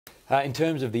In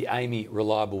terms of the AAMI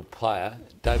reliable player,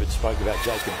 David spoke about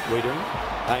Jacob Weitering.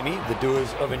 AAMI, the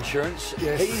doers of insurance.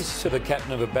 Yes. He's the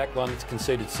captain of a backline that's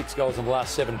conceded 6 goals in the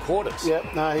last 7 quarters. Yeah,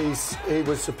 no, he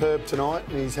was superb tonight,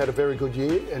 and he's had a very good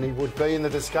year, and he would be in the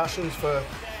discussions for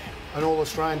an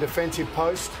All-Australian defensive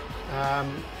post.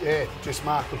 Just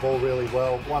marked the ball really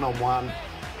well, one-on-one.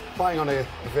 Playing on a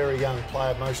very young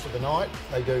player most of the night.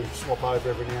 They do swap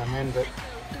over every now and then, but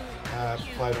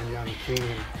played on young King.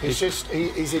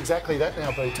 He's exactly that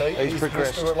now, BT. He's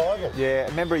progressed. Mr. Reliable. Yeah,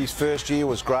 remember his first year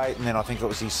was great, and then I think it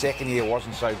was his second year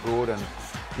wasn't so good, and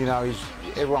you know,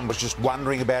 everyone was just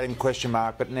wondering about him, question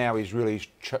mark, but now he's really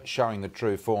showing the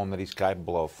true form that he's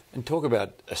capable of. And talk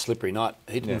about a slippery night.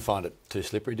 He didn't find it too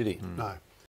slippery, did he? No.